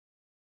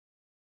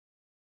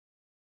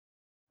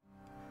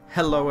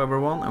Hello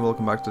everyone and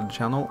welcome back to the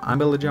channel. I'm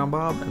Billy John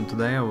Bob and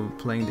today I will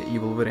be playing The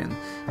Evil Within.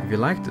 If you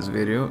liked this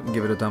video,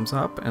 give it a thumbs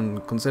up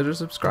and consider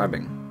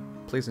subscribing.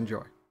 Please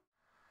enjoy.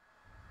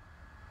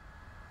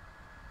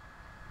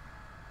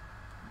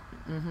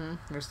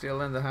 We're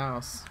still in the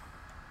house.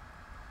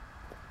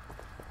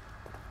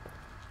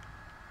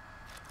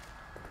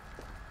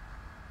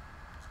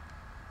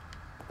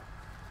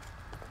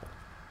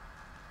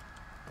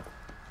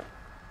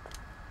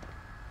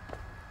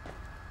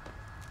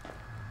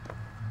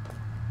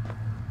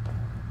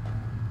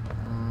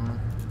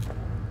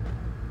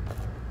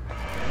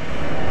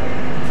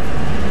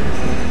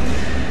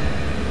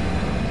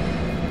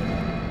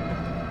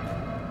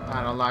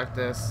 I don't like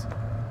this.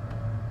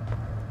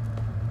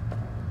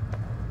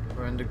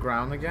 We're in the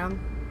ground again.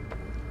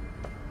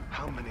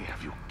 How many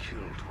have you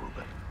killed,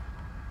 Reuben?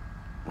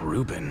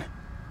 Reuben?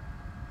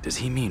 Does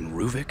he mean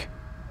Ruvik?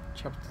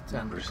 Chapter 10.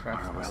 Numbers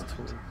are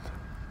relative.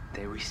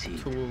 They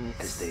received Tools.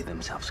 as they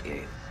themselves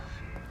gave,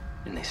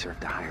 and they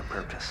served a higher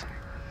purpose.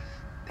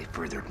 They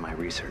furthered my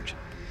research.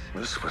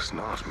 This was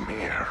not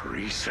mere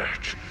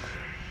research.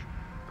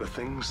 The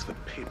things the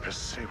papers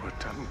say were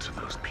done to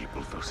those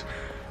people, those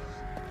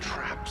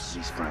traps.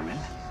 These vermin,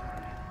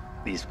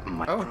 these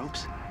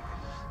microbes,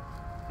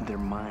 they're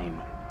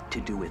mine to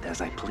do with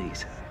as I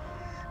please.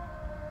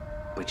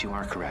 But you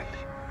are correct.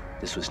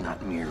 This was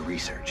not mere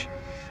research.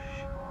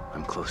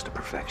 I'm close to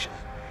perfection.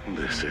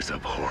 This is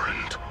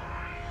abhorrent.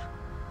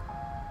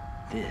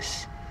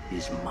 This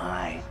is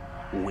my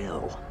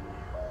will.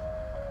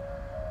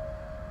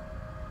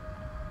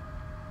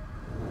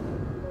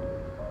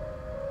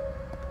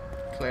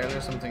 Clearly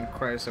something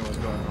crazy was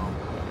going on.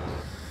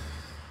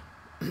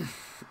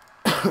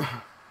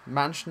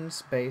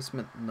 Mansion's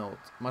basement note.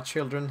 My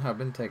children have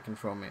been taken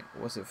from me.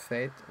 Was it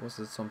fate? Was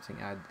it something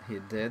he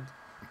did?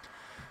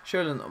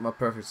 Surely not my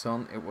perfect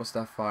son. It was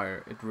that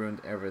fire. It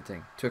ruined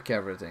everything. Took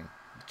everything.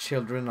 The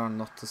children are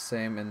not the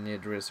same, and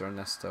neither is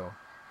Ernesto.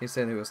 He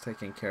said he was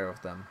taking care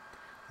of them,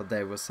 that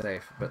they were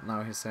safe, but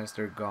now he says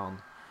they're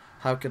gone.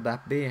 How could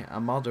that be? A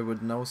mother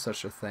would know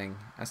such a thing.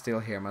 I still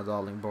hear my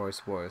darling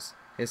boy's voice,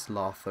 his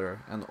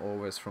laughter, and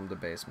always from the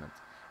basement.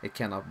 It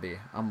cannot be.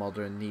 A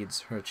mother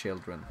needs her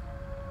children.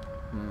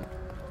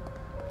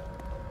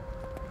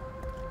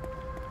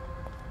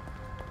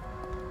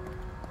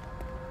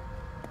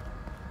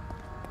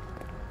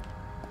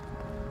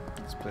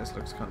 This place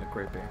looks kind of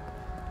creepy.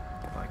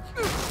 Like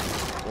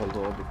all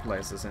the other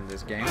places in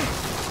this game.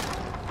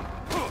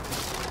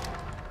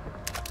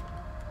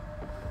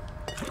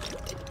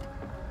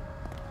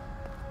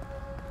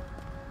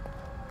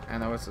 I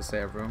know it's a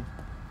save room.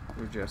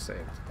 We just saved.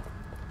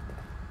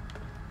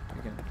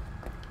 Again.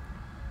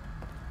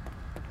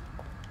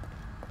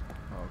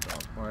 Oh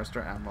god, why is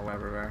there ammo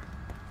everywhere?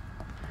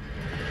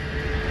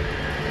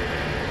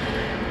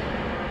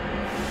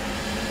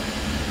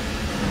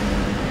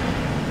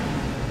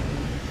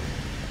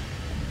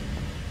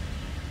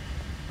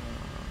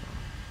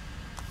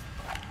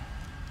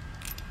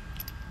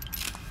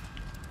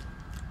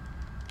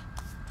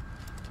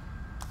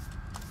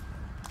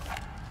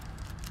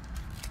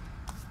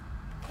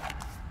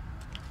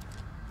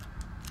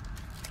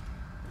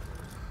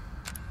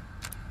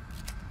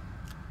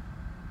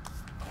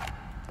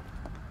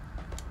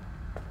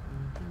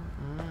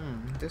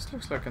 This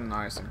looks like a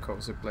nice and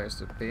cozy place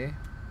to be.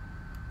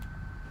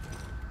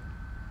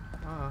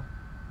 Ah.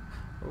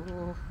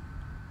 Ooh.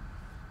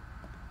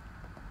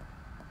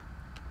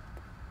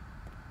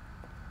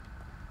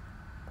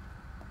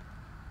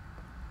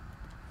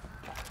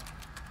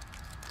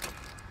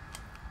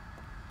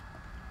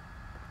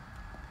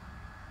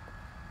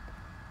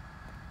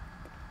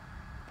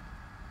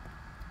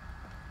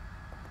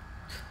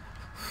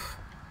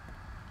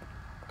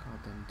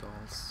 Goddamn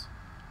dolls.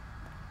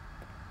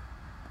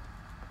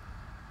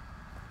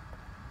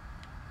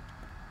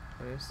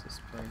 What is this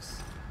place?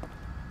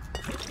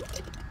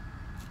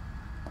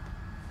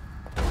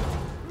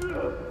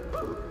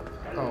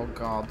 Oh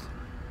god.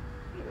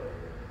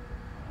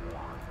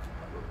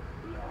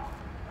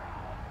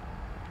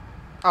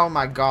 Oh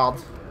my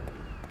god.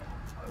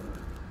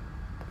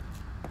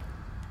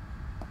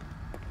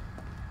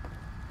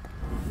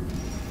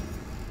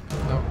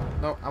 No,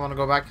 no, I wanna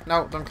go back.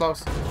 No, don't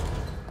close.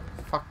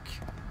 Fuck.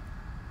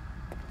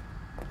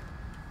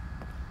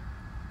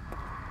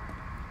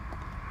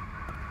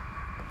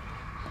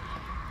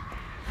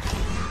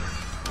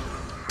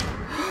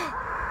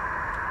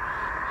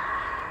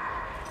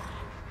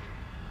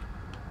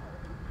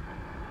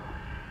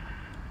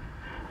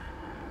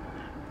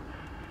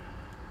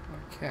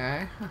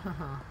 Okay.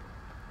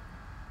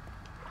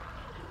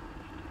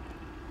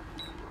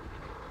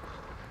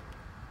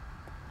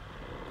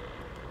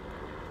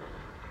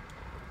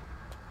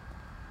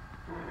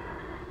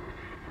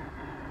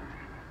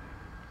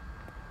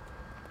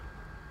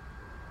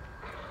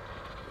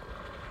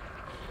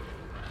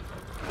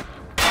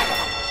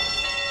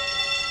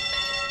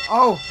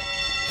 Oh!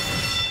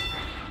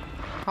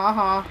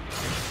 Haha.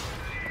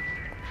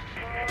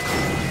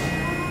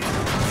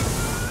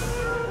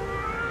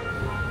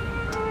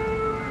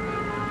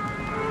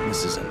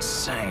 This is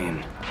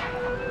insane.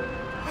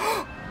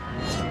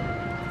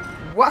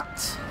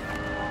 What?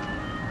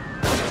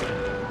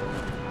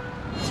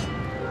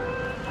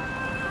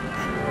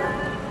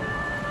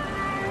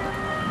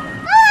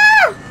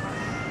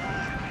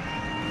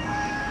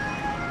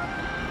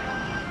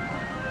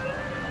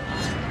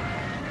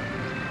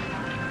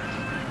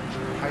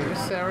 Are you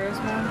serious,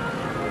 man?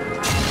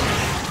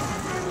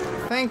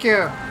 Thank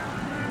you!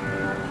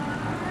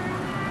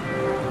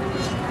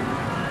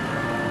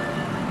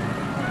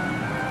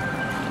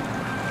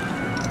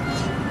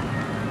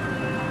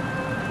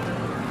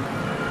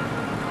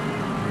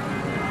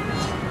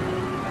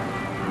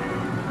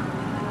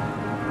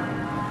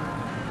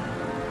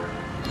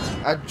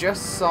 I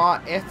just saw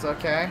it,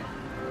 okay?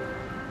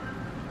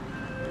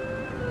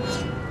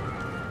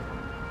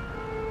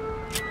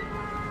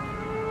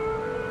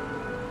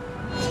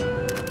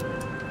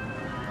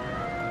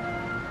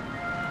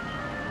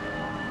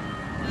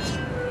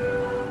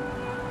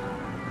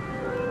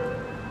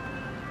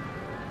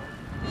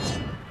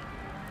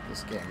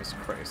 This game is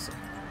crazy.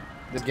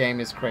 This game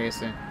is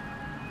crazy.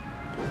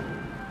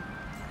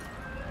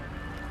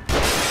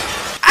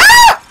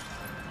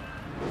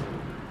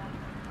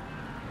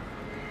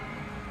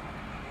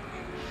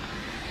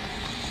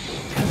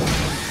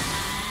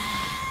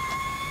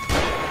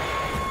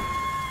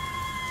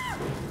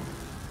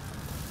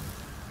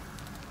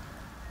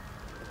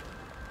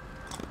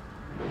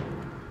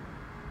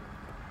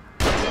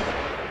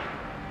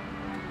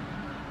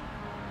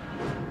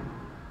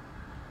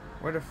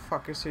 Where the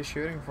fuck is he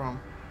shooting from?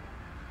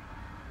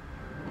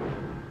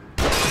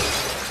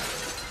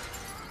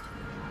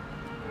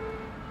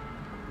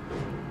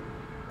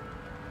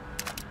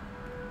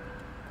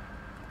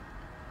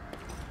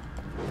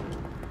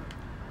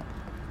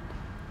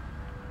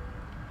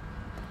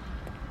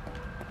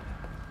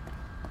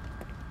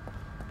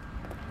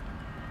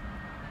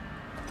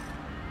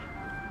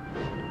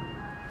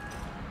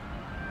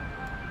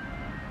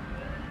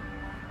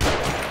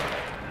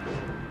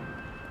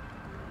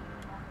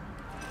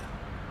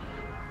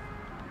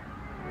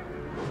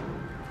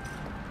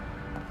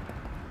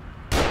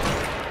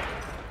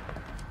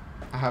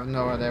 I have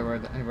no idea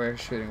where he's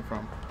shooting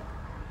from.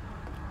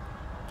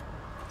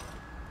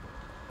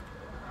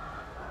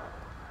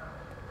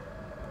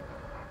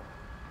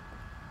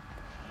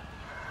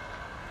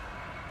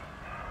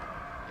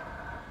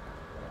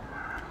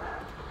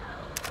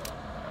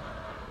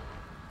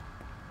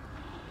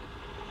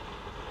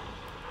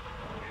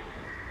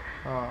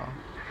 Oh.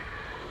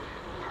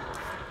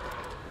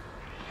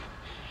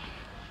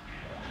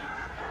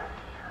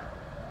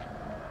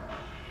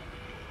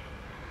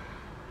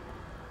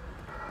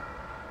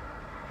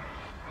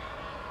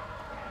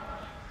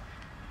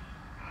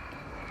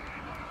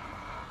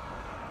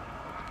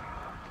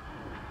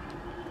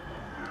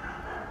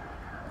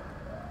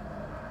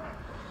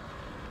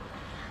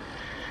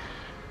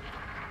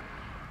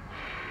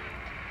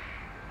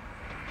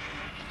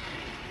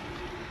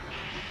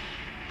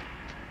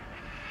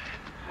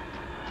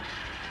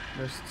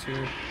 There's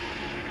two.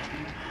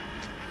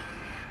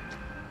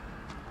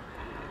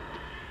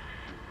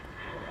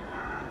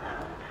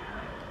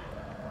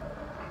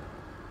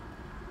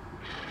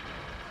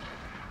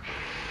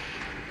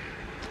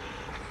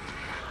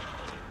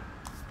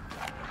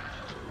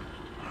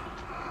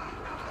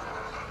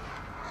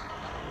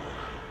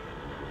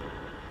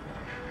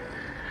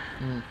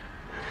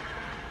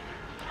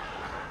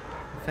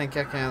 I think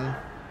I can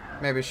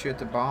maybe shoot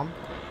the bomb.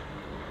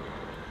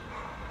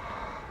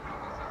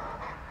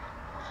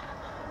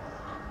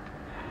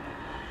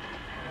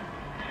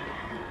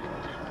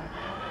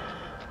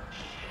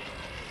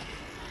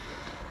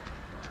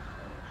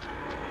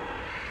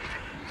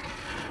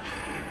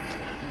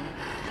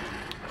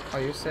 Are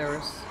you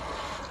serious?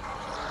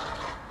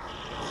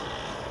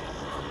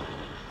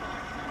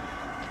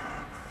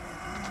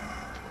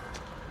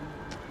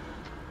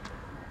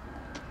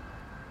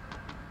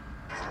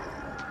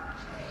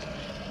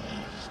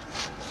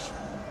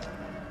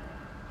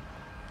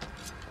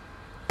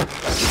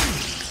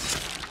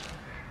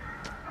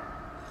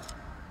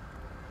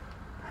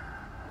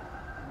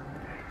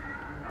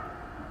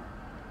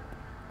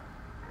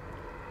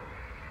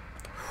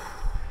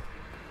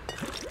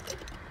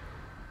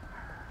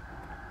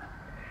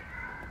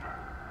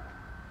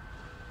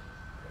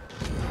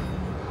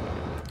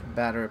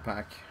 Battery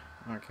pack.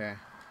 Okay.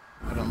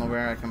 I don't know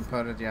where I can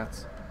put it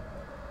yet.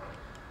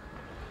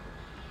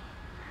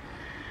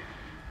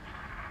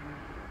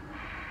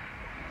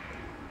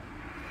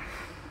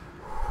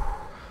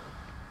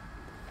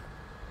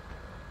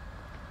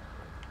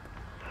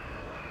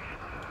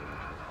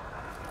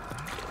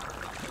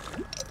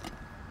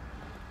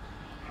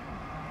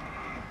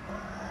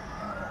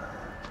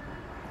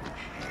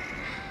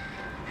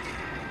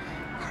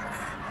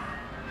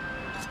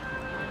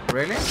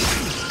 Really?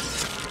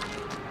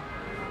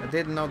 I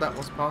didn't know that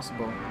was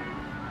possible.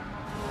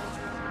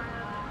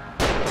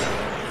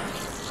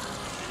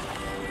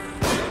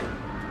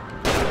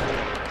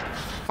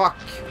 Fuck.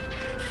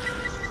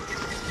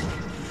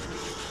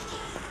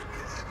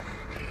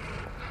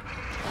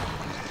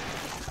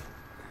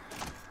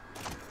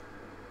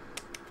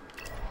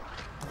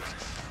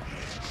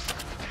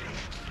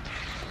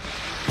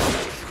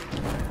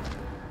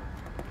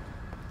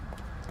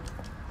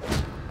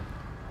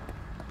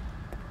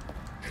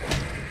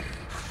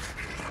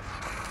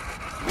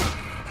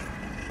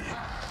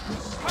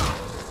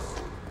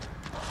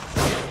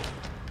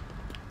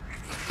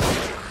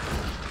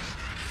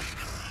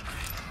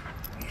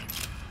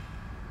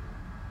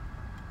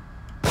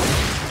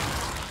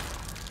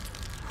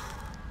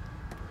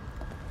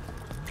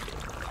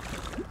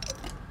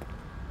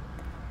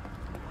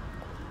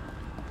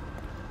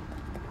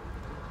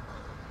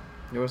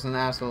 There was an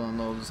asshole on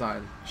the other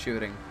side,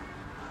 shooting.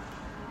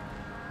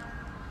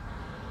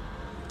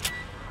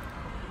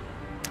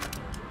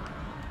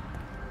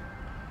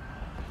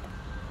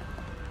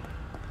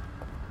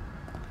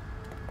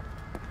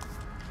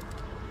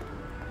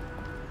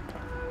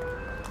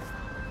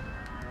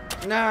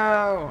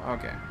 No!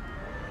 Okay.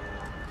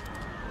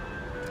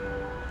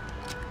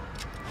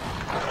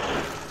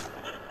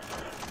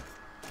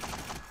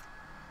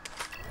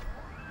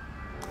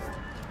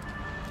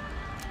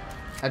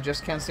 I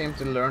just can't seem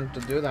to learn to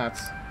do that.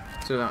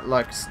 To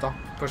like stop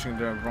pushing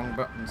the wrong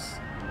buttons.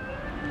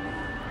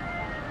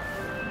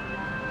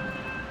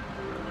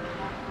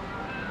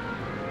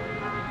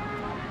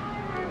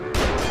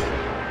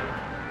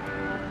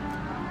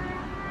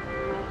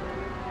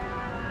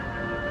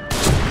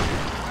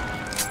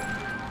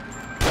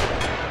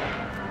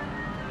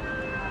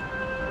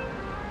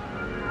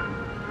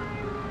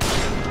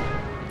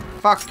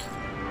 Fuck!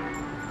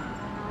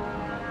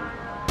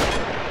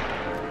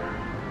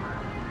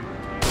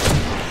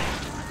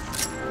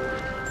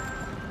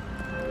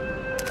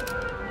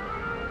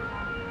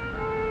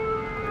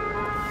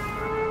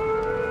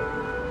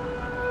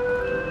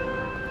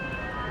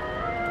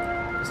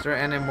 Is there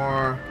any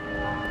more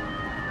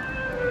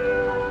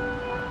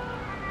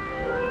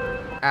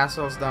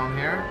assholes down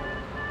here?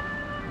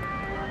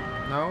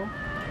 No?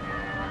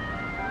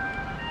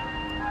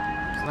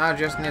 So now I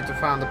just need to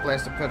find a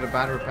place to put a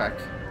battery pack.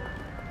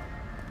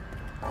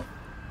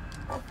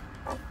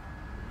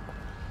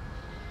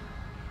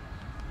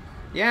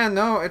 Yeah,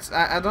 no, it's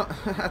I don't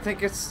I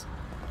think it's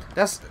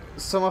that's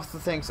some of the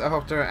things I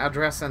hope to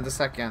address in the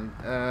second.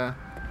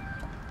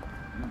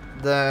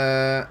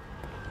 The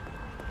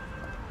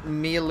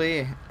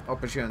melee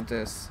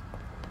opportunities.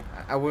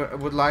 I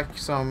would like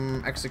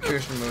some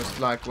execution moves,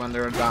 like when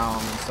they're down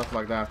and stuff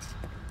like that.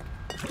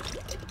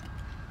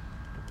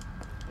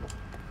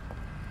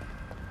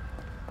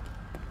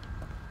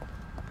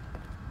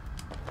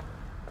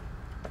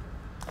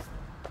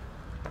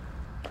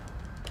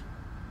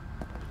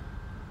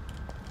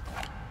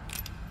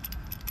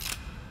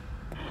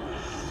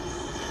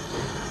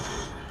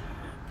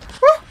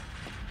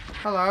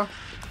 Hello.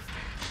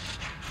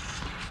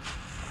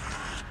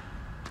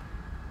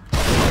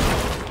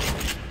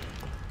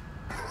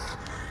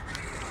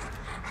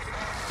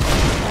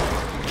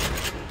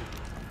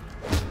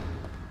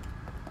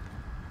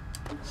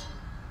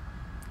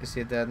 Is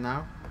he dead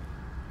now?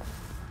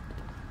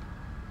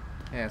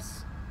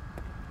 Yes.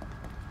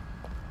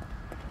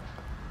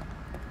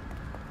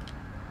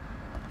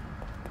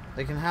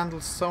 They can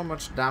handle so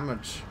much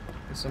damage.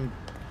 It's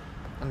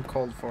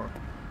uncalled for.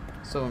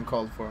 So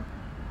uncalled for.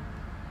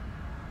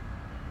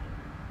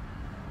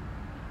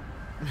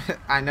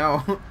 I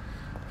know.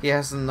 He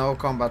has no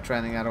combat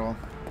training at all.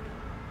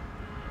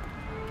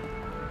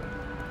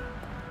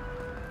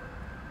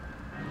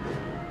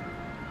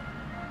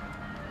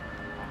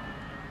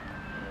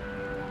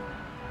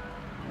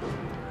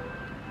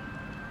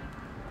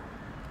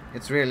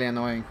 It's really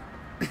annoying.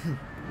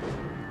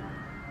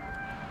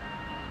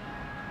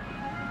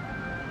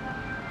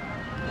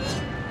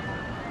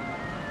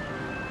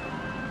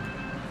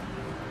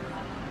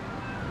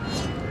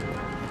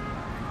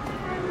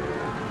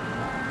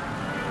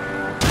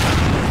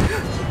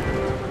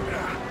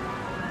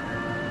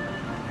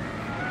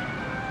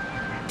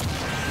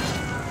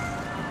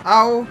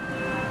 Ow!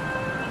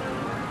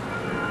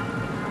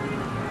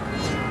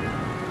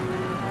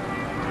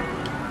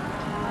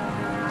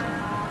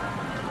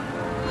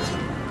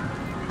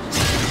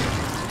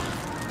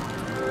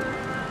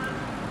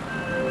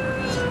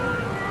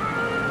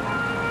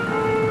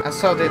 I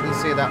so didn't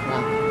see that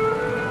one.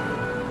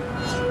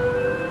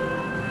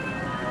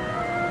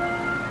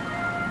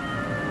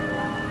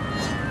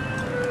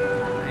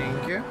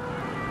 Thank you.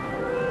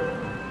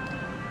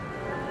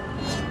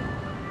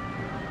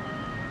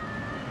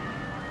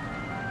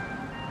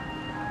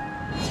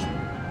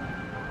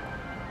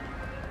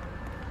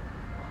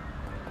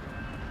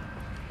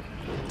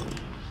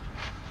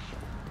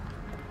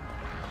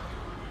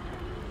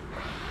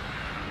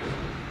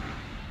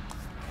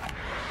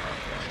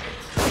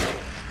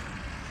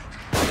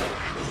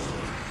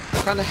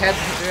 What kind of head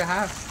do you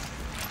have?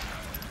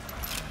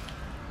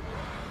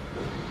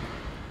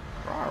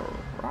 Rawr,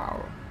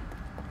 rawr.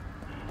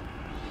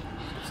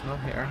 It's not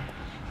here.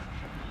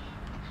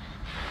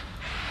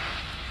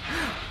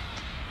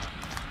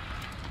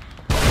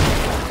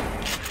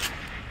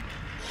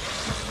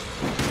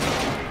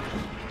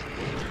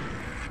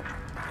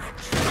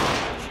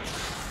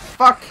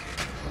 Fuck!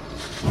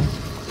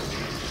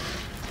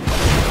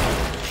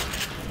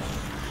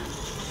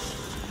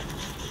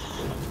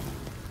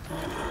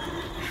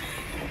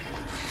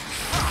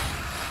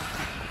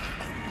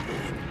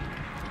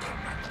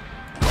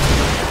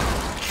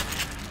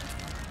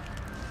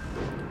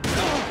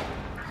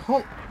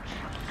 Hold.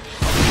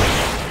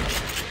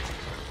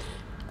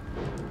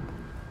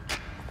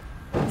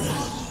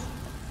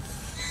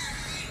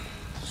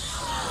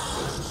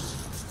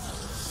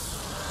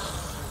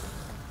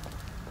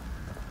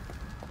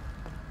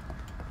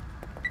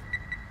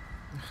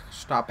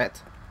 Stop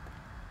it.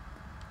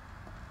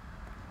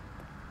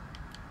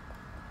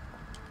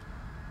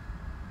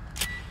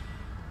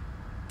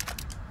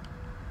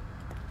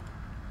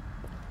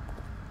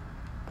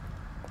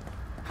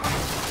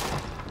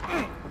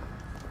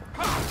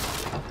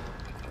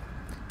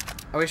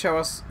 I wish I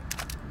was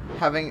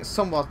having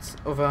somewhat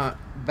of a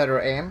better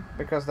aim,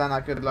 because then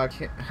I could like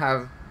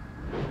have,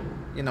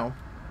 you know,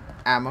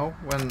 ammo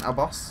when a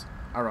boss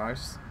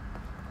arrives.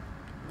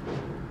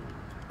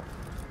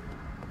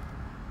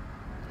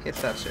 Hit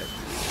that shit.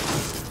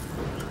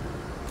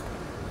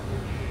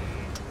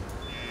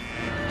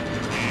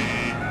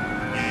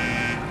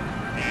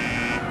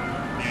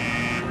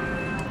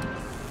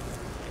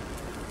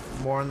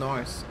 More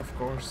noise, of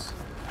course.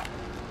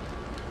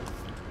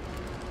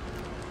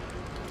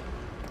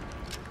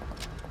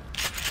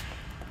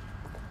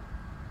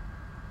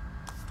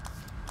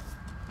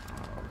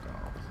 Oh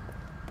god.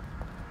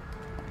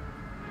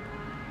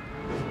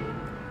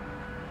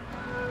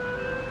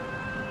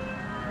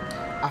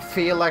 I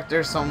feel like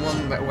there's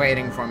someone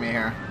waiting for me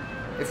here.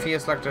 It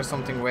feels like there's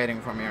something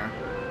waiting for me here.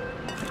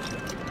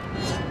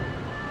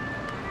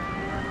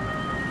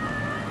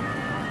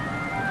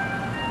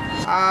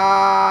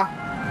 Ah.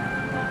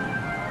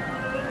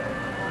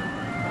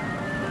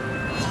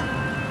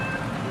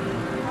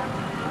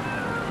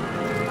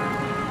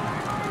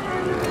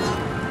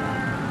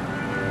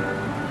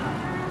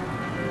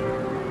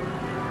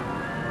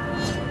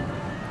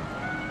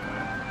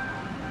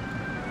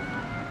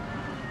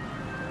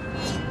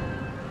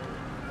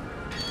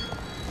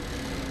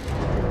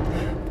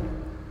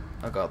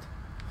 Oh god.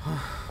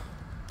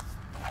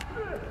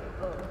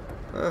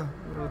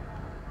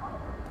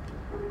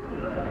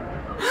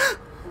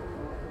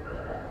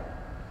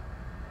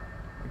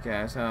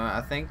 Okay, so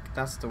I think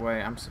that's the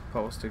way I'm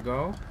supposed to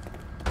go.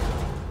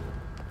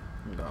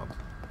 God,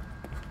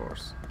 of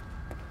course.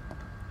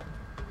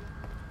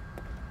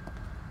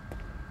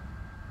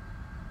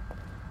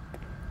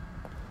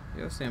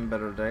 You've seen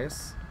better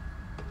days.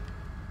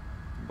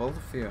 Both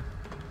of you.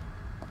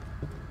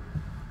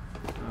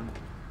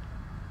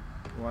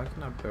 Why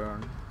can I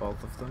burn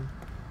both of them?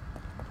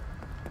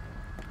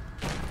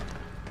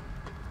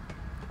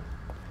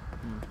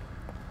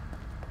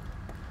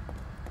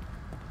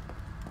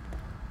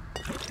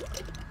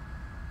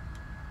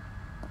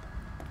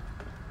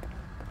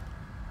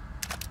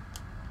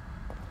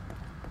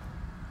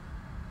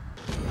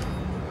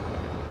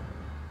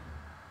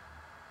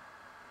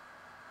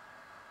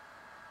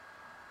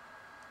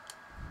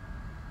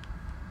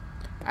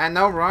 I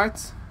know,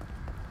 right?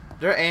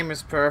 Their aim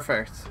is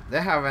perfect.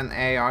 They have an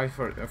AI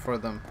for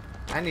them.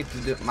 I need to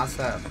do it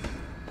myself.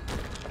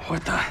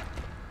 What the?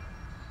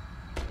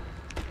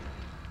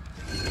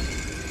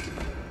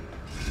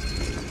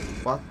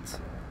 What?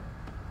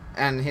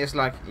 And he's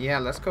like, yeah,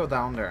 let's go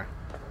down there.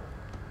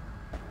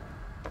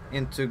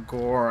 Into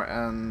gore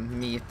and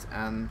meat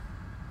and...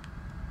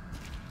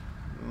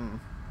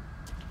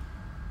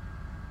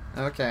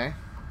 Okay.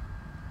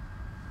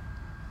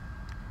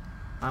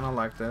 I don't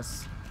like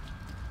this.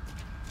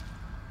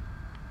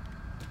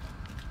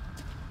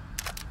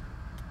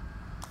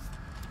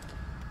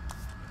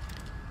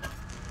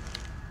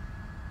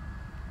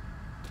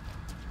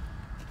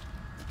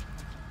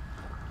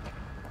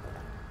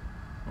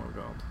 Oh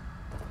god.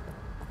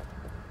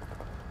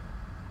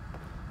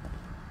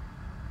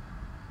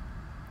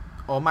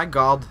 Oh my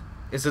god.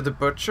 Is it the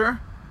butcher?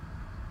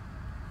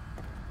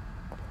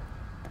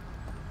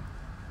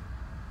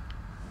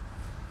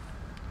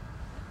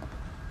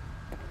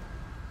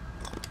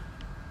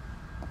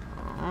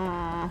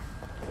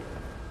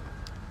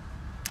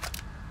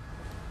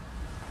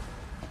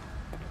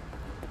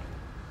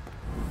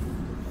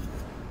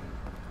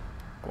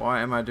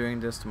 Why am I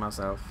doing this to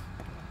myself?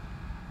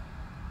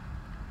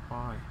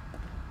 Why?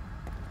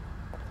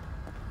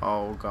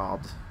 Oh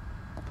god.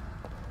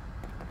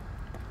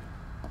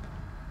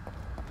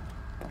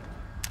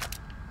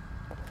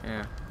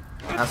 Yeah.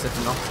 As if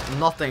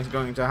nothing's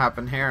going to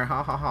happen here.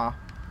 Ha ha ha.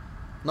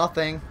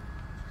 Nothing.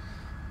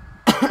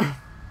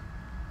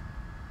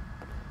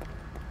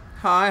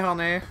 Hi,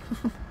 honey.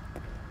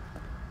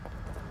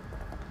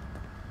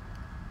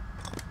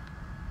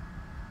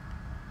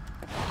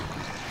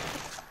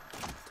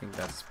 I think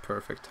that's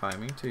perfect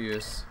timing to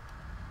use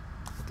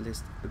at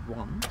least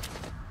one.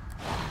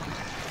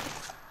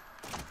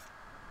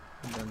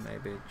 And then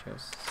maybe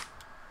just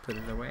put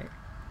it away.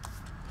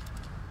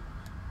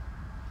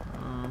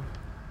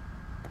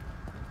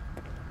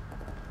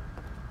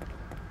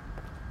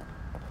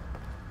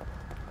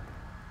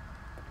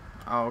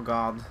 Oh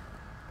god.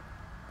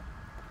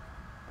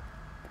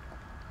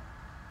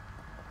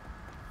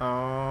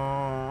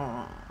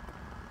 Oh.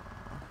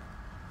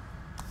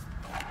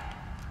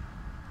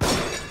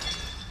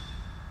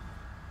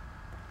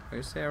 Are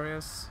you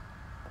serious?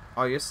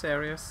 Are you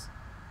serious?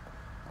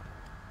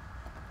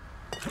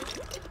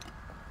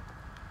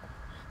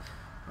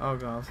 Oh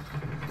god.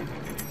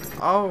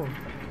 Oh.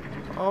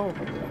 Oh.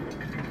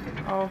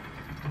 Oh.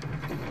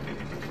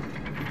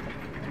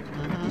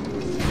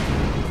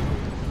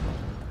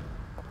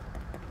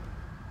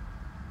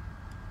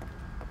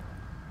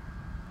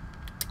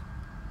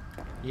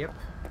 Yep.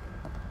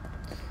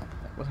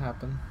 That would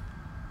happen.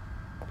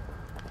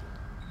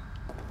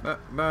 But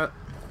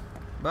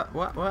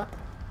what?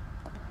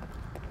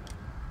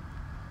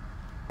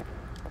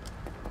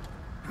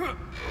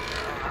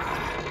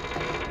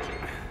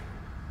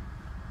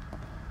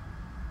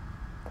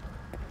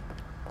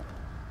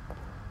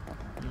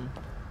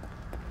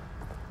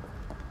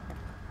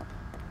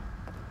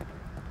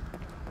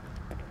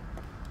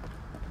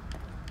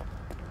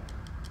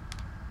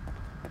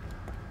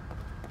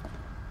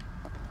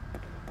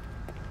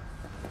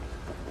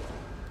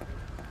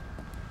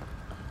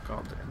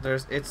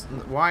 There's it's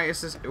why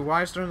is this?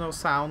 Why is there no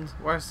sound?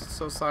 Why is it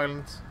so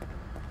silent?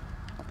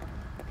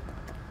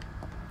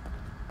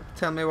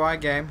 Tell me why,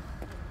 game.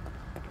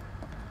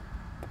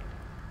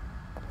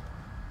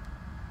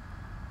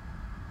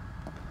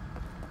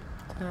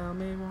 Tell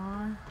me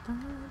why.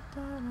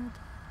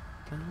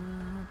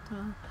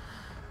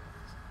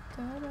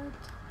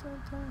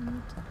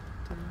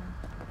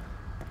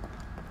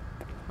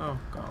 Oh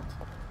God.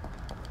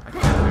 I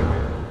can't hear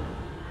it.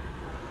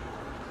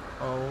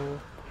 Oh.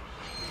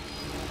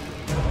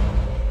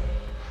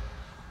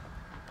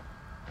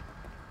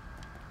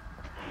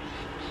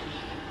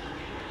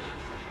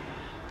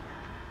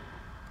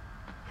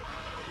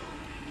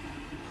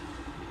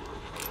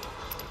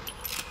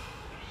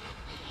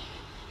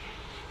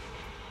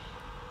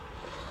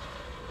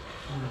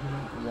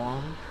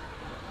 One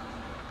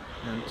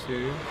and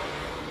two.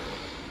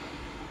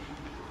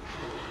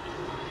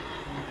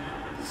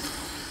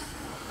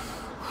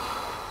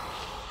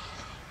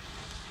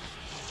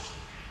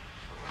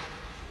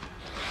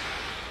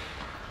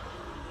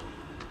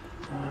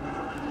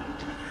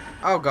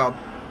 Oh God,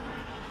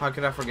 how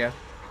could I forget?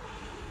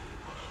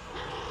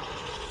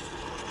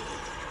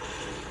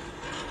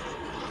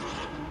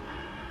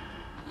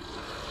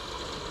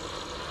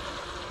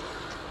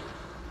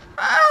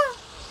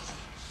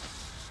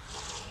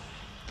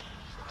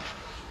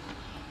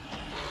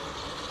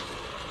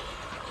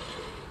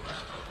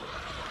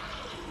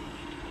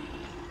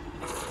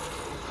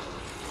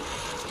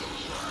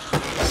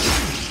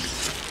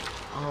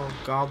 Oh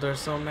God, there's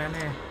so many.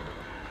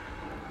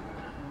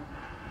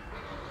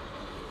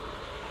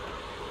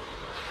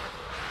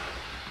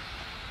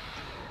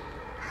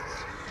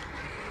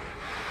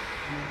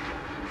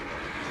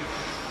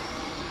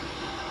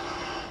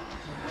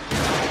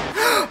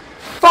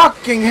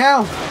 Fucking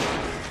hell!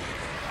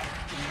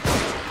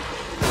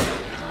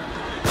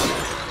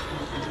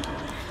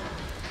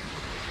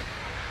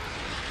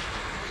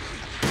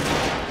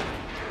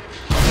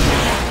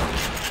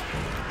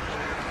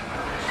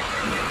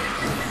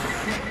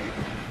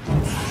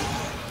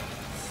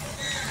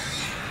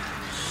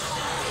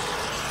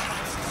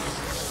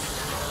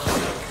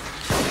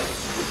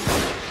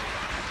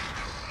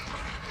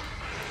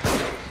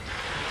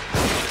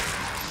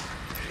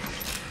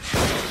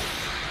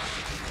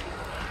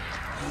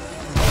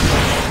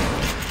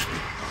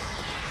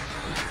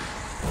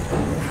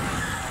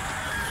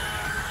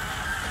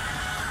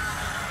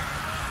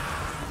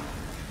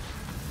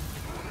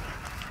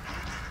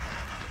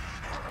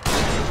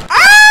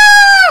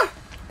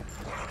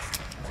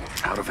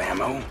 Out of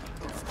ammo?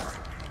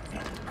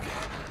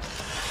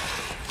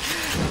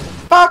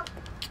 Fuck!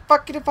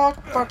 Fuckity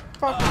fuck, fuck,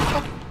 fuck,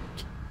 fuck.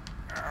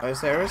 Are you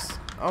serious?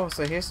 Oh,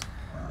 so he's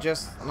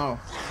just... no.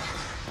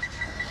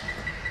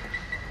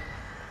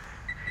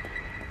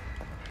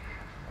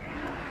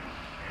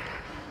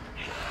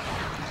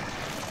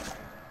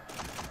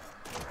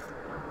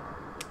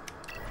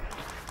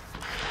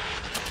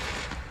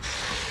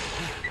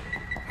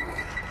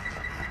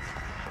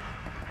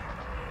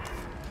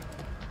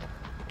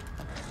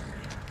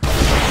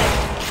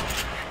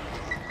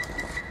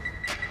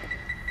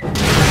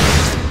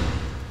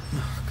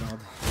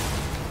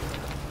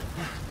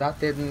 That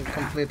didn't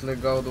completely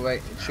go the way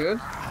it should.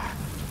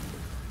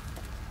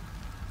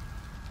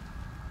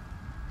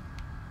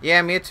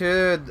 Yeah, me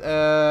too,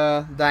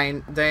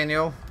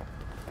 Daniel.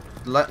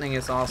 The lightning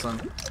is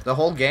awesome. The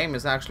whole game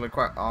is actually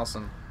quite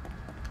awesome.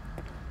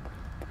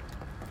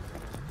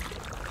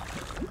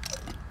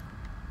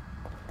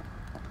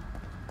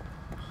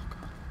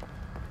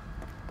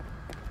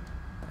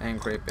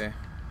 And creepy.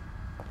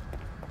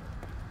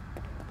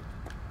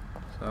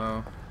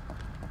 So,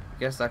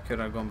 guess that could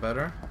have gone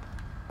better.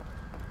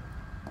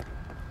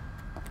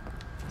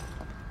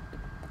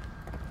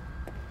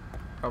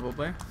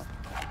 Probably.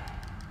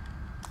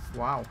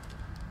 Wow.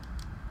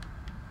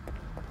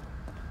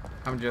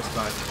 I'm just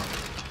like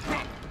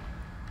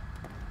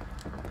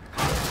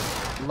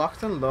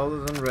locked and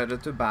loaded and ready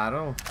to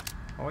battle.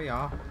 Oh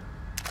yeah.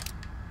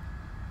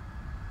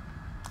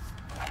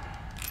 Okay.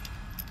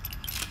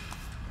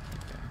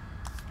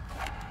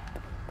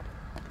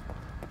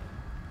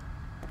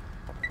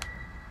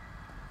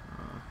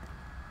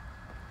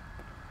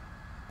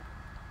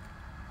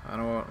 I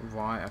don't know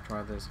why I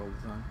tried this all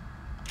the time.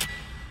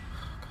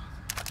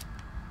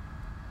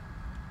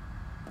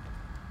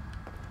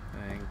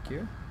 Thank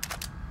you.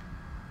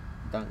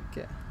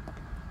 Danke.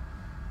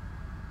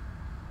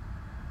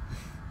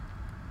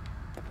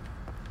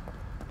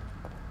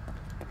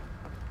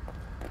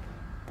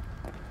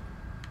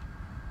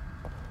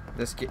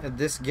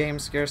 This game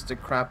scares the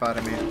crap out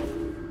of me.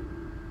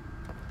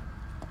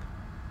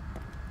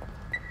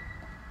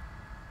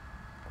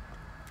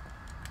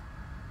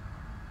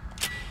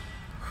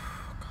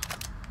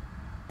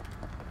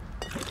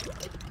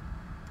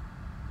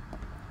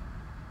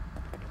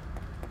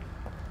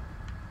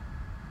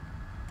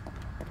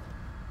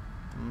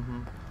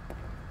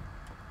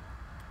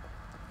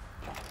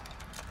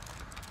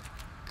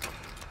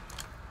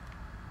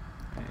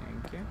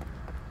 Thank you.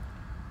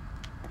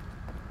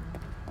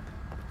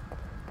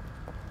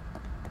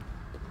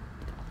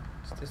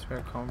 this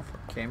where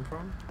I came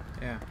from?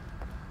 Yeah.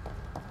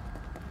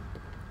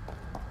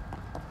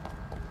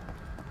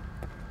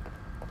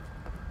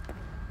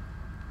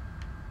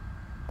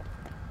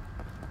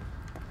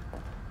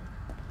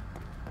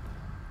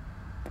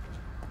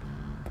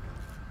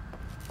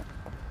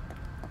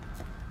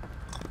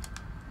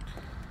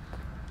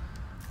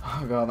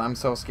 Oh god, I'm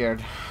so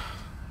scared.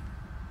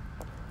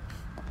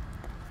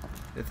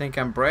 You think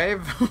I'm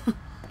brave?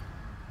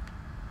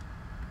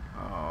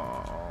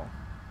 Oh.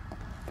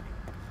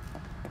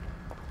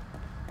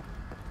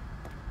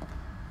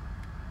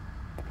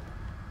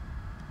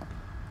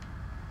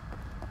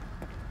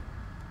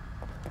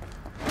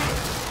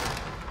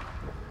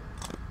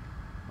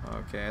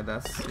 Okay,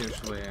 that's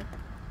usually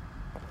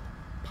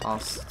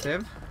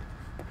positive.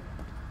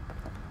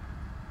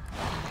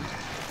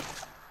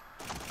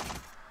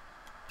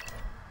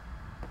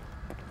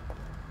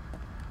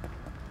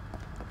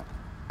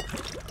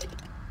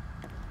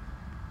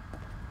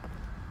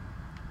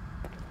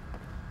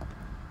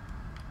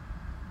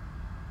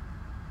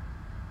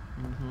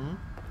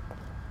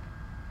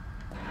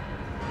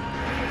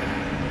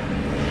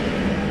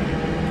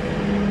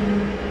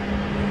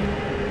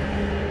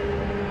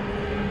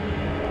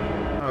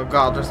 Oh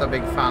god, there's a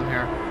big fan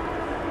here.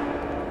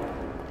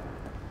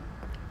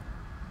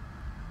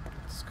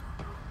 What's going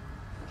on?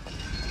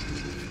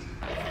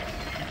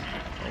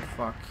 Oh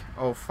fuck.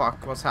 Oh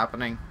fuck, what's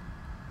happening?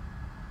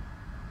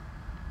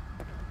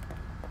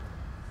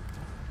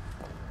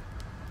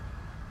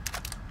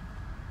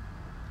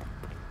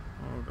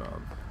 Oh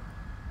god.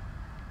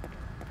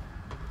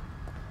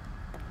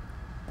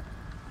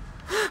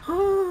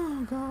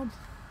 Oh god.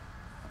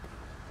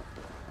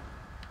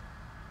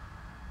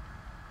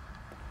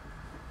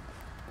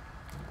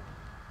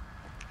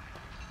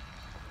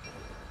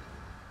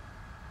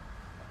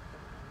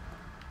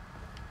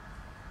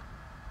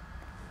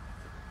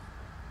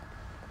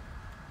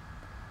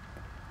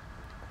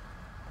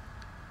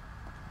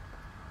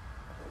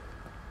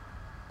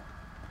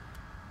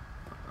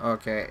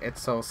 Okay,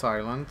 it's so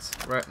silent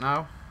right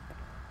now.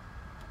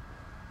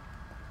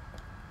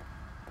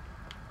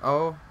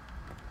 Oh.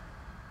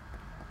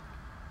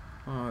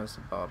 Oh, it's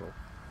a bottle.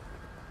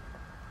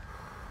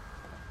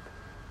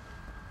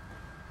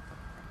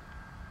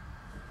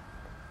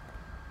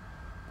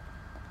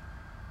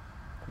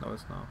 No,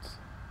 it's not.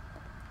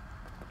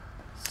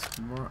 It's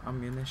more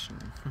ammunition.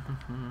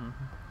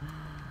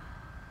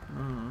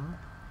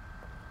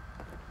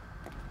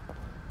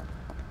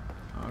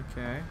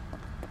 Okay.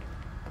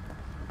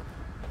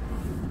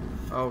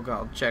 Oh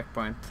god,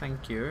 checkpoint.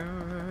 Thank you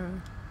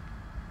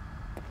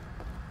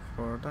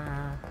for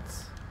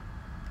that.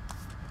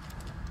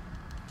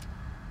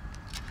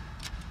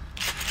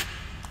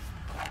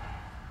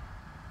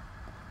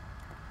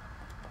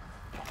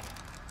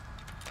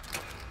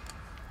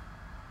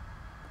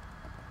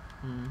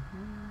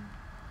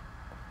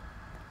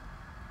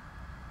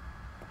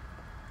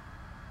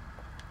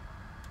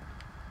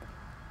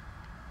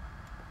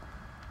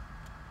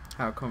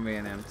 How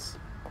convenient.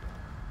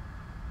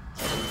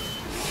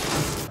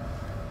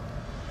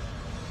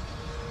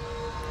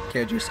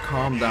 Okay, just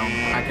calm down.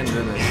 I can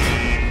do this.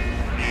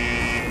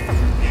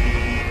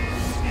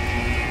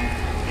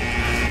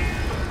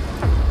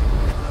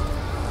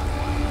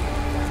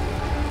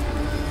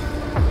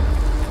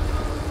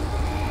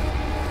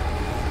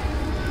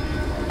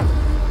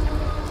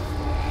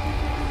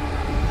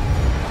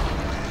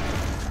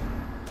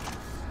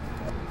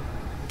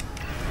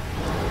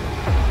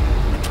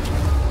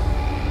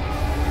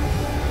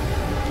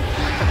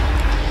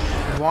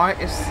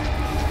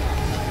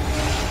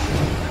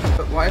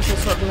 Why is it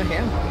suddenly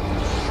him?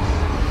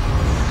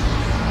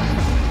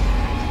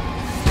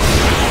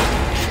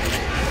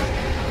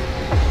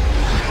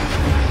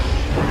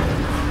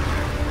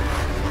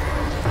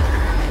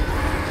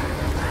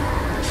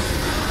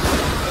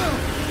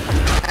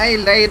 Hey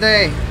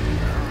lady!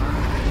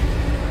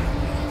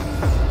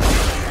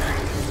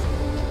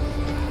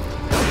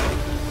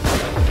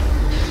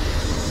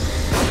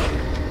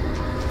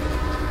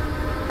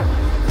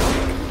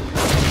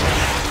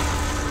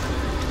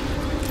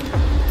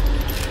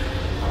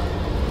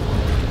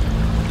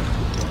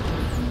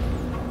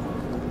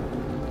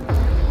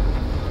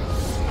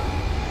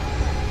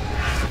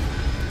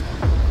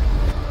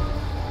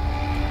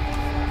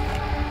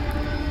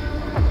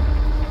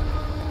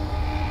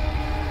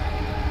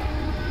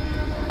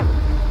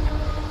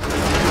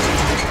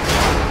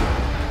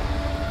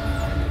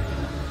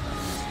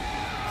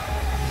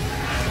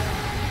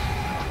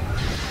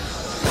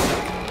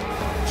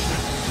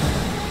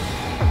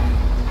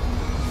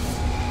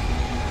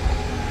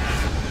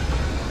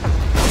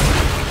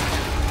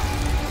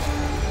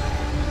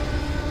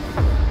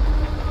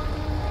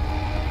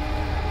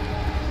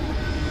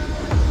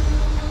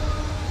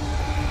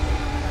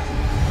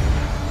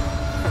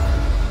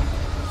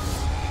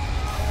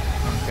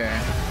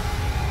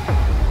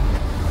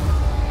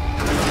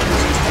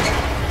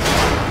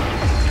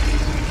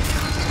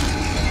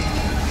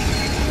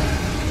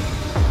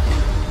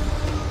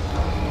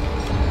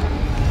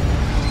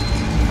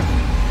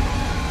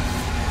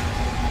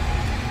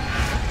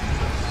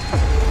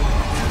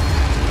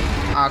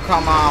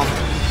 come on.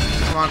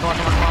 Come on, come on,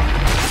 come on, come on.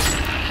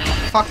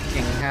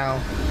 Fucking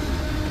hell.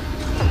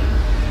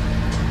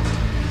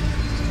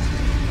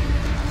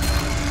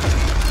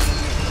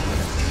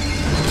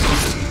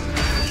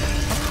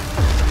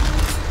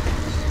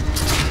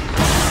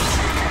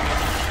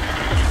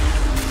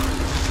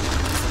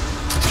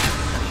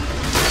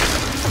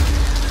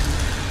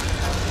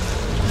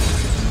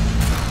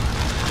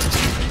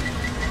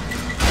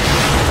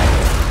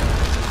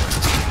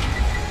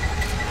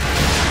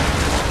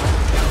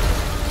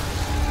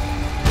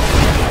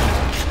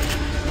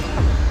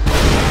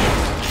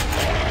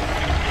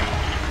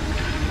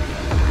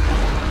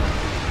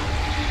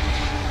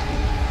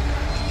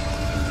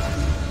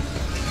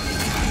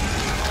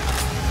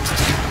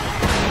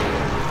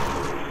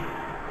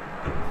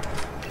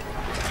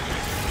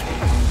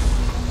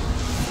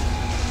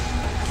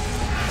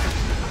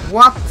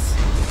 What?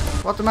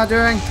 What am I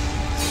doing?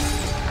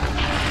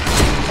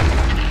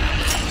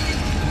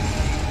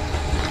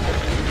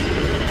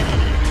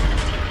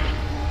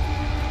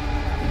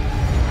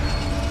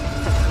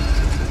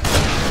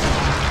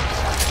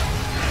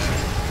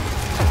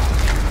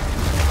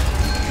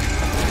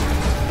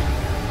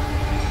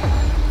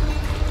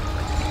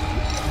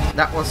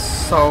 That was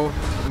so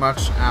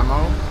much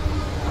ammo.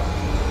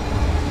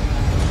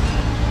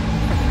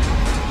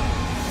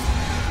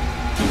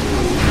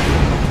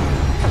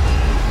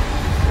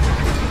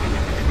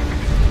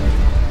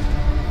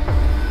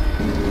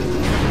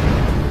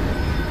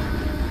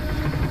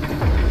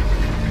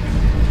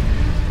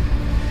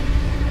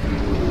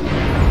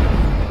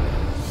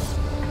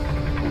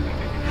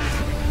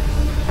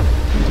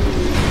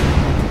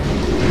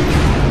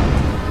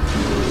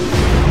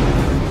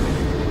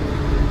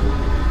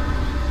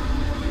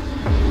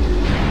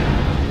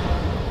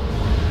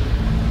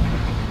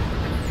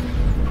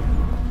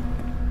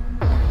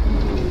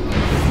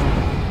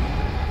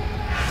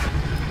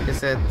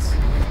 Is it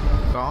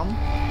gone?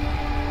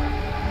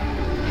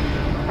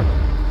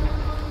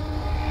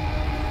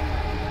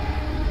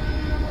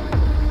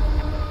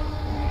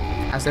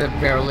 I said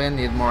barely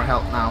need more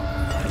help now.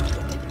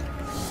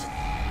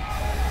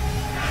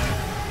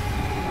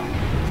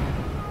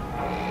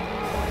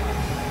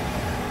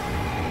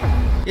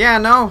 Yeah,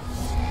 no.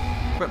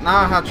 But now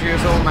I have to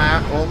use all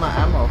my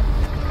ammo.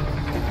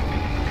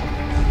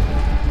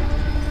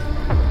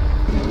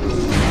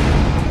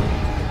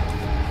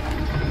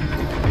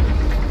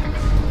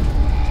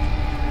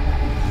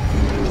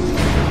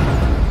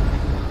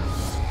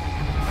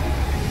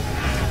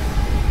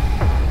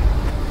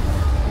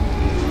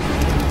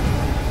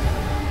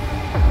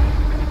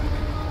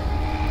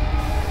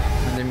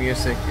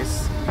 Music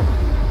is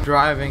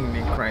driving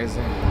me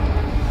crazy.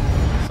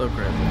 So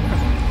crazy.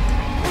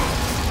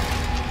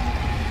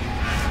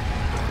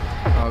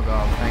 Oh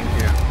god, thank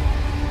you.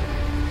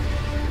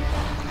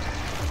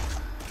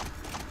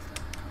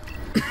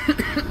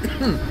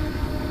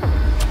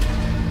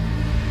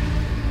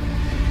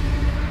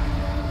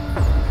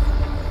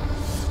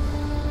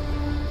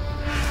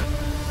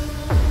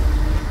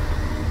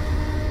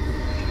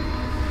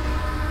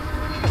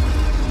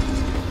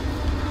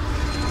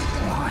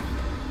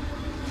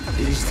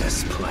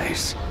 This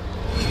place.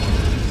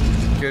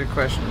 Good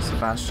question,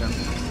 Sebastian.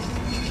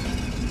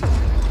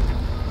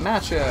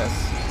 Matches.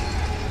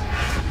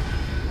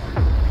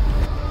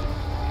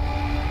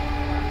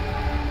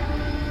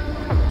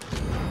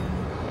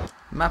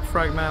 Map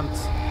fragment.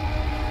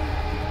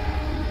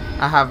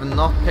 I have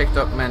not picked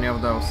up many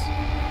of those.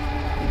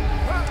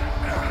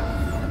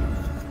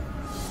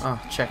 Oh,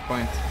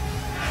 checkpoint.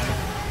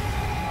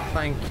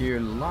 Thank you,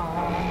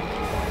 Long.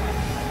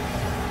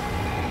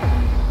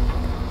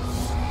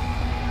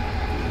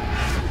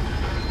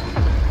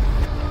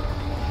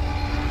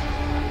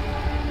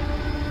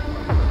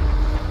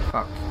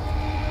 Fuck.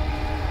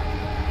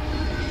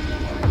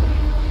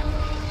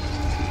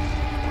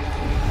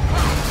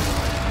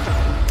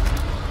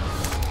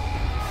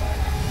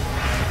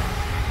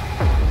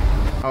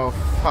 Oh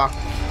fuck.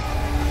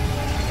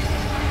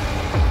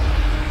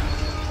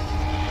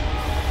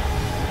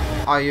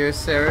 Are you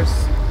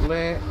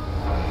seriously?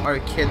 Are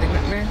you kidding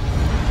with me?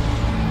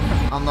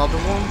 Another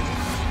one?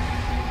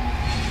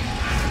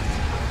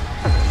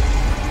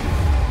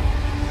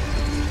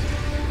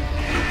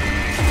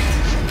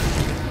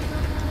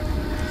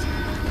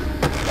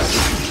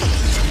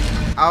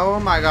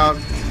 Oh my god,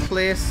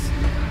 please,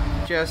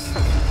 just...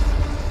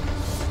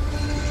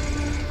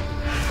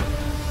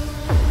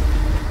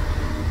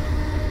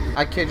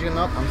 I kid you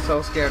not, I'm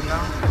so scared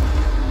now.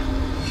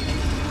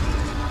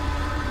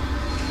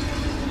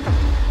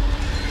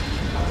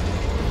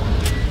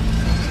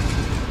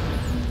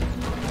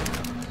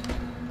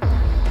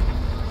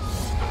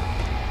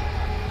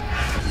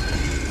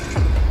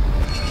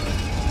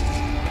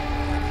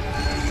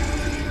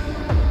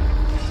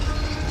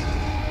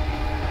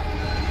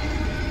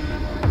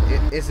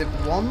 Is it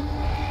one?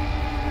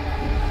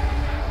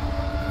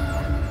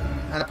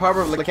 And I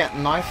probably can't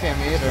knife him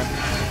either.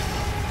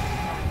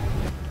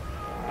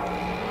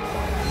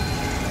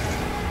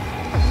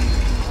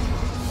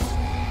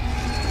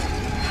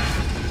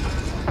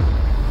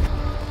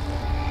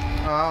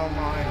 Oh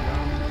my god.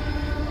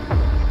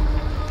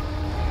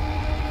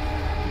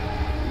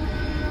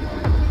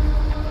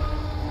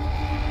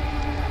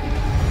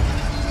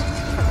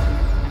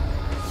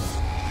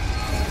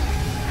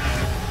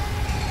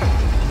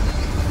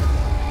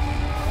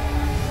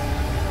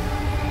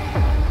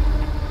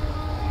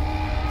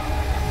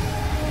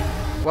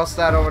 What's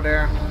that over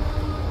there?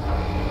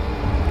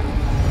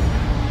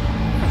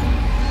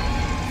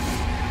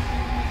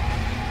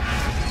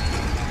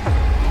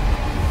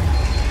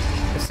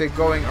 Is it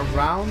going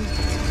around?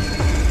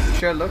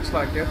 Sure looks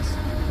like it.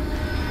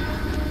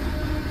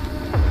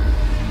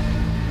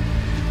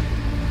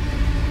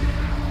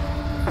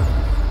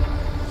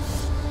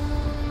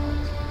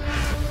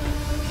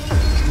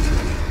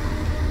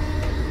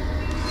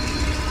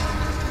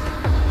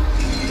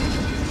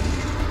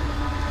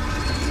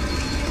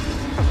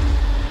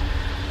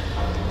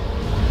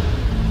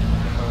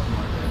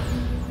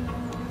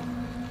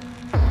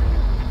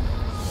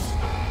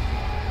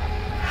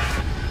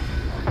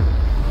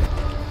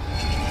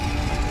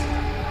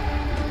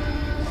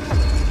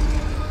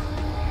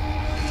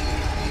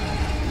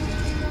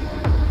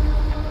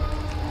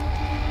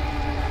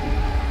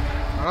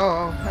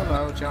 Oh,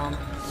 hello, John.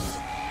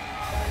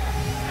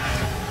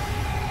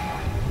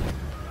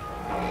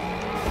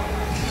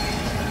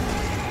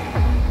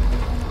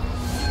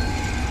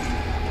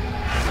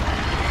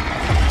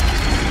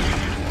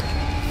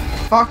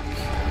 Fuck.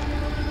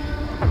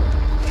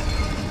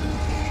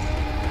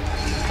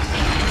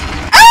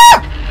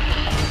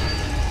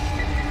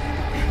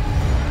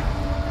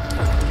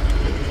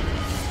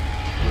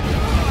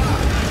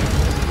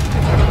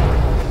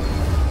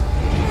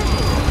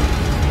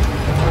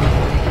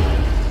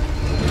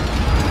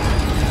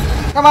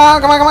 Come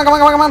on, come on, come on, come on,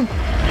 come on, come on!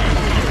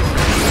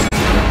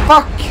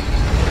 Fuck!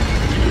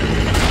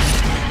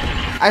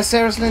 I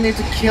seriously need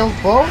to kill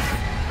both?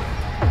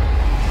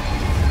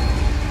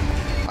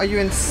 Are you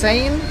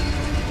insane?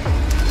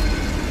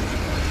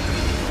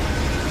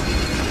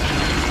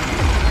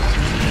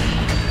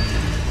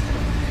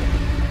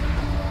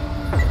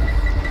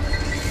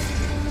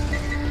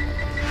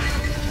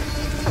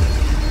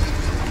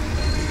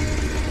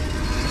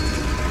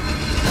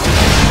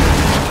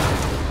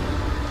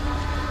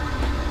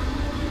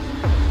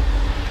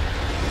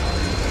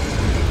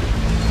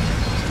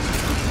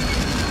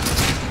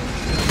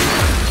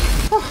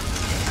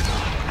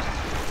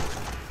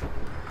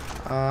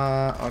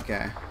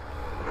 Okay.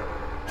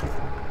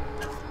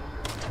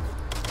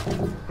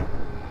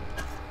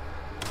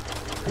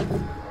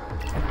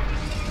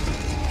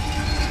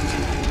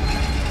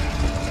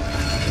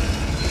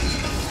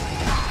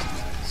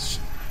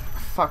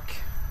 Fuck.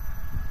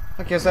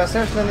 Okay, so I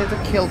seriously need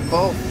to kill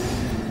both.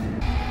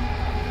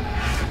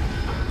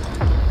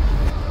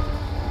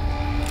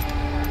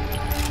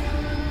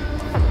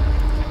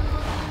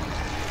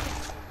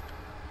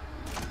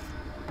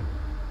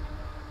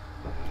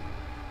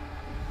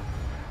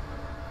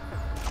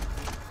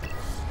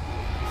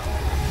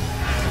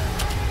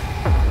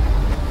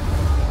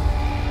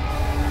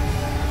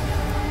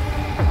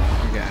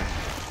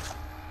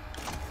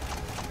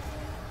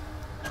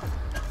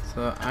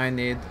 So I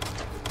need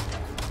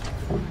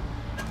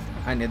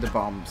the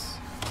bombs.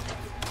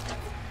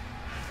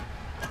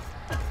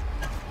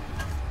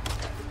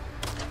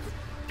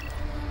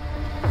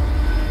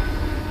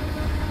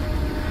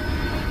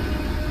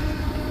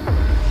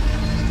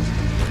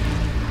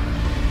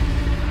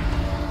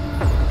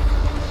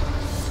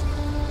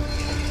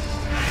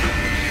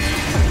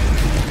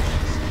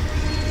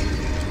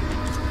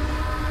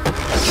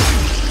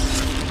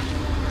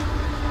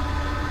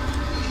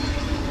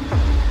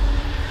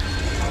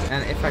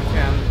 And if I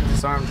can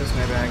disarm this,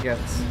 maybe I get...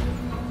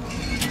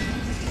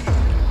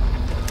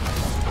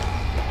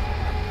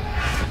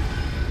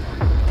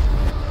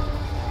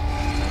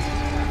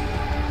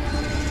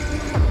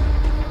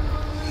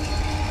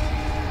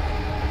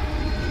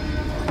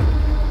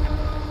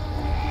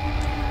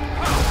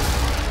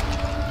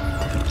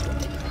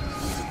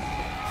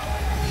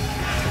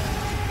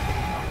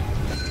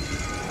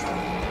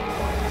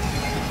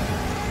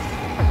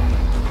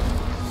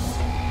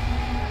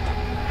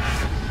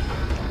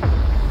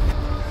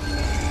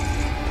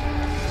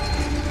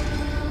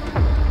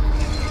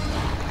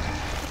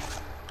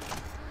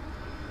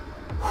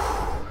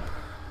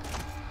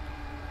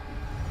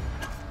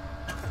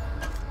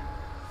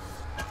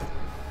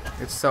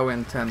 It's so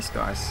intense,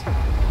 guys.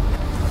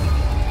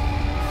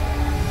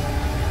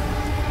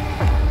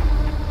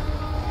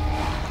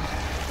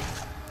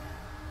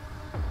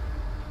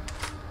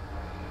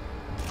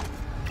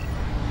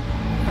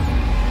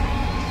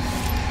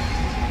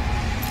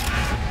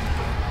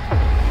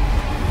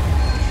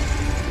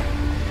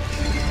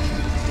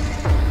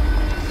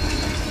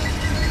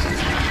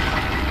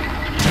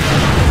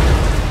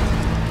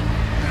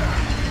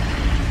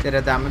 Did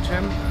I damage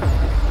him?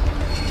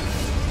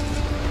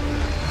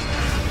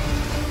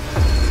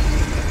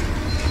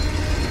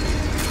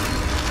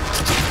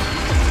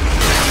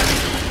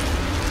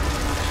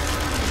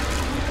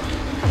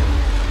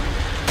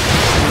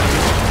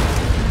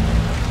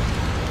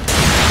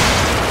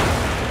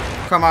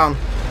 Come on.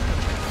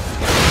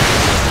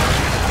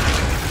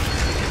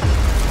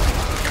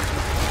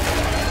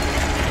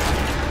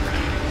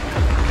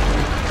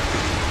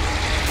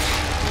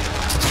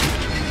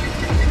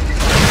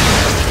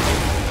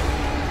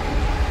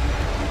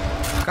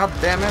 God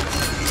damn it.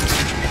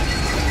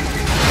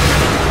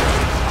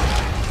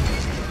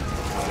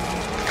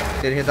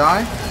 Did he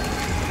die?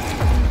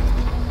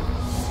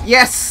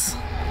 Yes!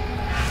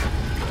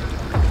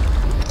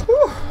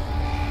 Whew.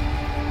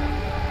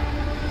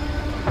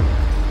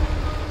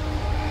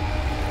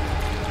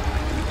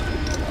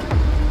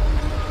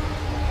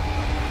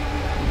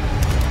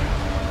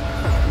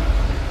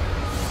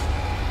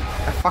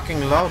 I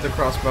fucking love the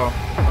crossbow.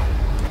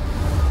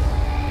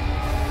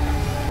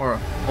 Or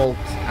bolt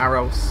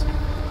arrows.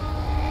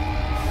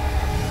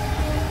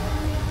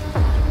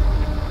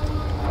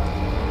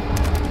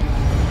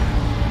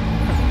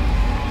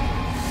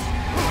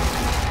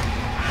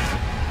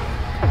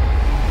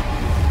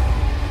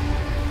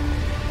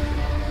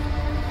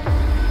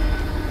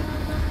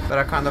 But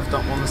I kind of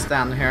don't want to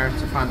stand here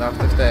to find out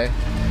if they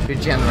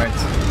regenerate.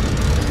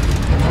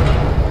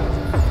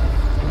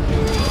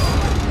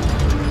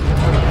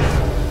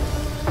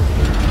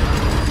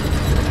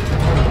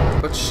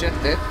 But shit,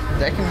 they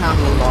can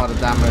handle a lot of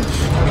damage.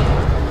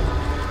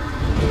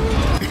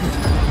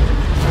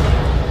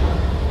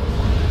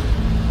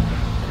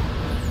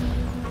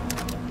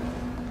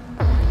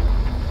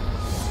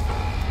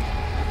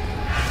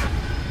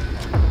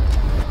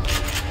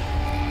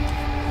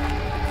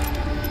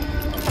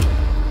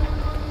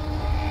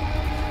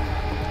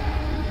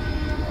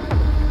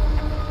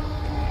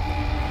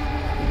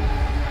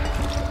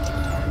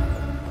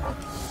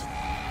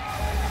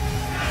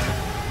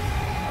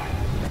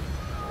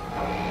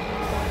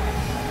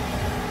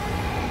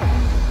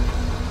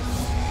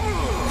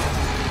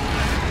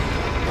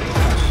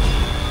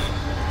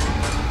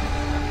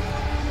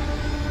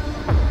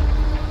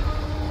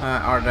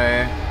 Are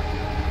they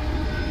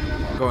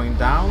going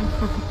down?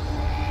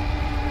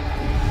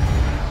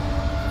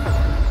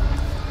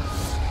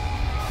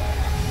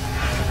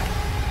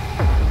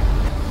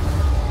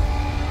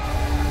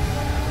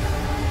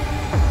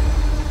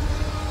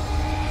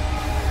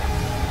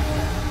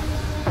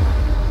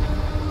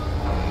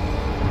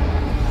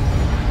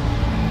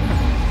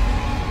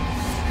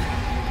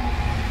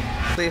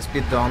 Please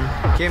be done.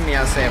 Give me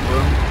a save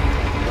room.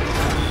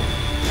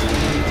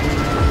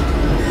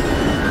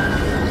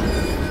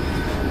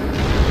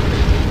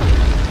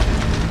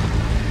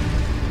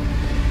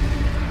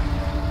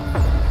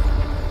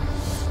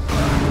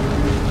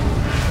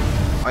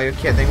 Are you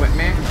kidding with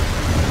me?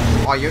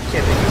 Are you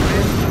kidding with me?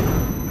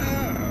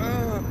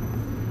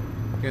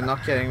 You're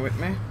not kidding with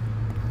me?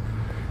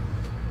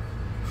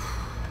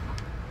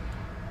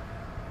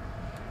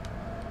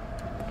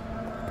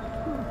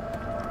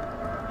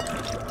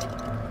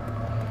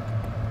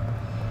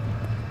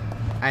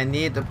 I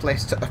need a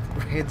place to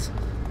upgrade.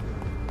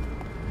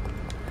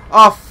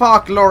 Oh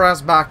fuck,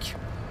 Laura's back.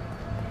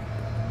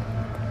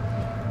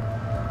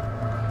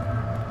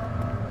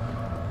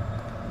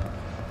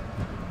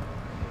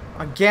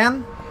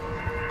 Again?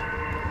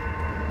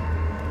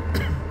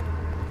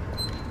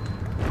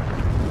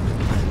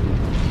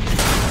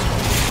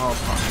 Oh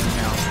fucking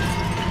hell.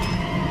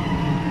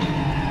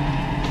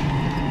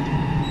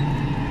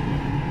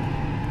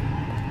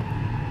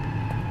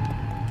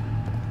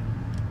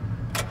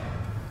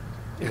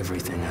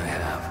 Everything I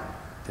have,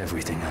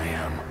 everything I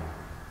am,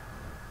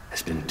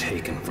 has been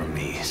taken from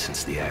me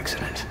since the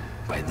accident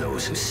by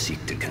those who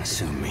seek to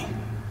consume me.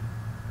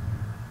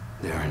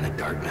 They are in the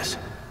darkness,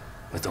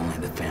 with only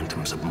the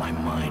phantoms of my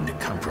mind to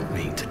comfort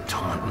me, to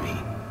taunt me.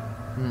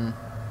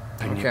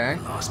 I nearly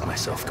lost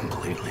myself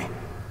completely.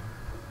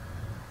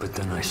 But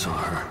then I saw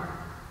her.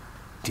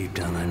 Deep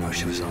down I know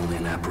she was only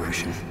an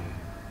apparition.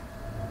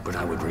 But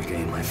I would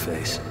regain my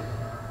face.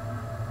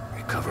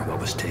 Recover what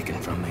was taken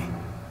from me.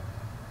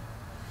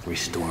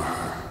 Restore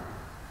her.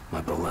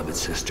 My beloved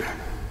sister,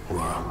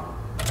 Laura.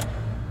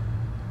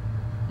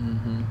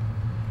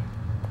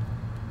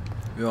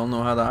 We all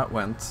know how that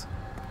went.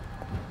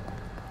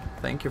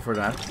 Thank you for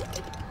that,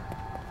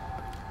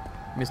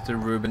 Mr.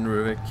 Ruben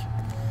Ruvik.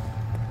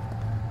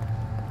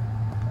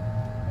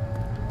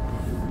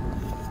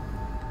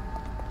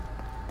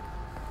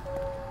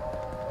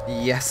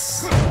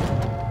 Yes.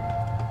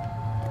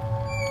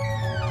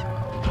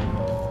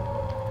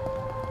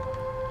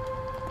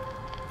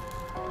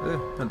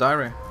 A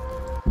diary.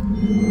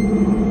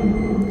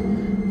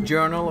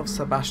 Journal of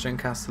Sebastian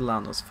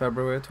Castellanos,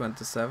 February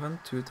 27,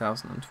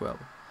 2012.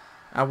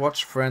 I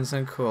watched friends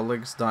and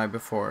colleagues die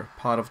before,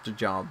 part of the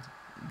job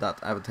that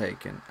I've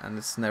taken, and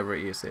it's never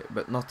easy,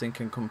 but nothing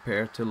can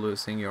compare to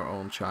losing your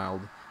own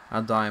child.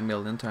 I'd die a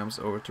million times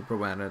over to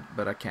prevent it,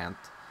 but I can't.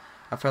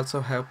 I felt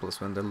so helpless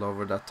when they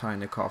lowered that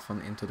tiny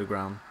coffin into the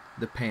ground.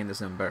 The pain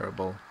is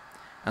unbearable.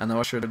 I know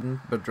I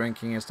shouldn't, but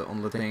drinking is the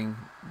only thing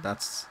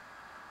that's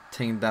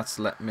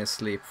let me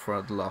sleep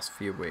for the last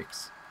few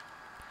weeks.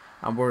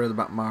 I'm worried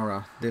about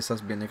Mara. This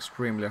has been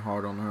extremely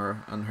hard on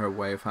her, and her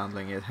way of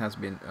handling it has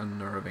been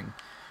unnerving.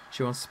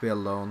 She wants to be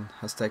alone,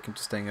 has taken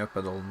to staying up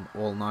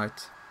all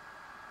night.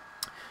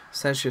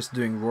 Says she's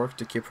doing work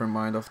to keep her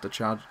mind off the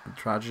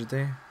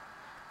tragedy,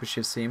 but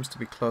she seems to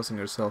be closing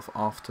herself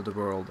off to the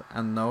world,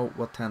 and know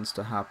what tends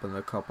to happen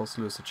when couples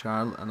lose a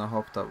child, and I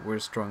hope that we're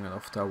strong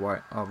enough to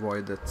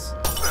avoid it.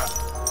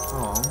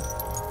 Aww.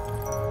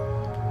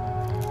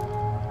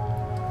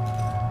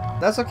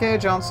 That's okay,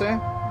 John C.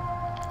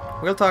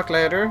 We'll talk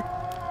later.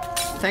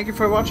 Thank you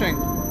for watching.